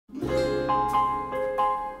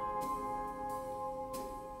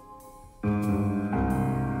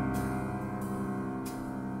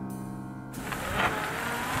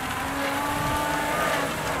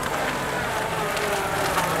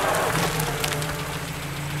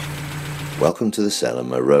Welcome to the sale of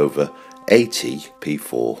my Rover AT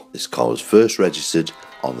P4. This car was first registered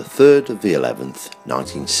on the 3rd of the 11th,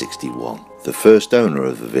 1961. The first owner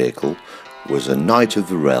of the vehicle was a Knight of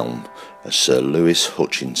the Realm, a Sir Lewis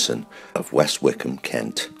Hutchinson of West Wickham,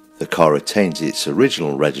 Kent. The car retains its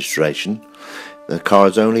original registration. The car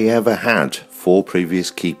has only ever had 4 previous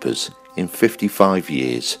keepers in 55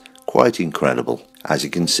 years. Quite incredible. As you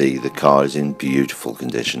can see, the car is in beautiful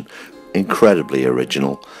condition, incredibly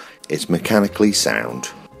original. It's mechanically sound.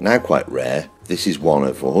 Now quite rare, this is one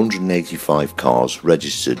of 185 cars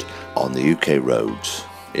registered on the UK roads.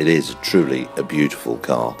 It is truly a beautiful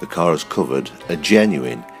car. The car has covered a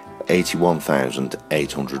genuine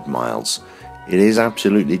 81,800 miles. It is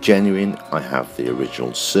absolutely genuine. I have the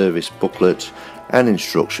original service booklet and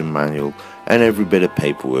instruction manual and every bit of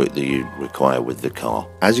paperwork that you require with the car.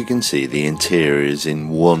 As you can see, the interior is in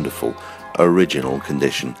wonderful original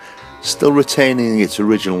condition, still retaining its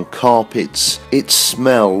original carpets. It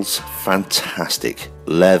smells fantastic.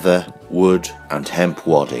 Leather, wood and hemp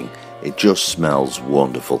wadding. It just smells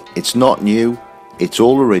wonderful. It's not new, it's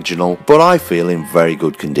all original, but I feel in very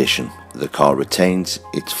good condition. The car retains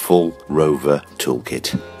its full Rover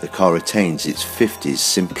toolkit. The car retains its 50s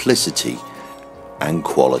simplicity and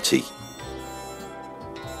quality.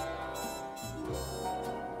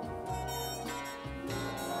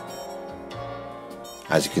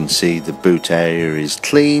 As you can see, the boot area is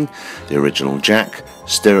clean, the original jack,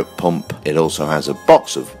 stirrup pump. It also has a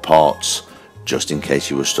box of parts just in case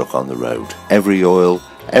you were stuck on the road. Every oil,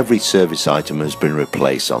 every service item has been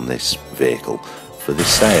replaced on this vehicle for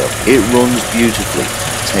this sale. It runs beautifully.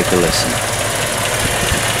 Take a listen.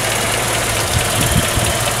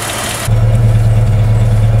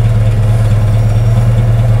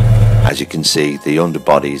 As you can see, the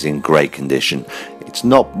underbody is in great condition. It's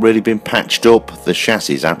not really been patched up. The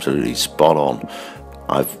chassis is absolutely spot on.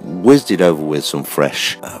 I've whizzed it over with some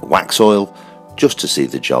fresh wax oil just to see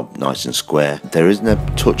the job nice and square. There isn't a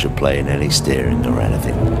touch of play in any steering or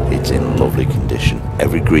anything. It's in lovely condition.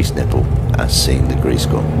 Every grease nipple has seen the grease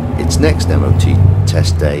gun. Its next MOT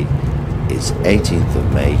test day is 18th of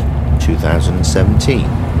May 2017.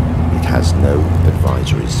 It has no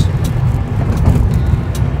advisories.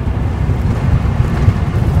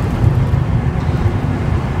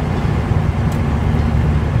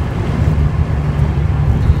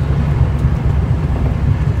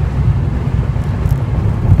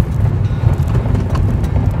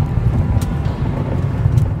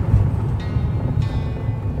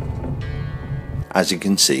 As you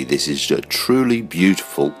can see, this is a truly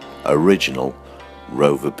beautiful, original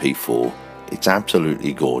Rover P4. It's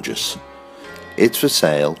absolutely gorgeous. It's for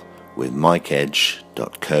sale with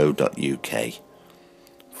mikeedge.co.uk.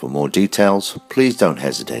 For more details, please don't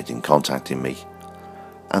hesitate in contacting me.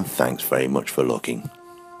 And thanks very much for looking.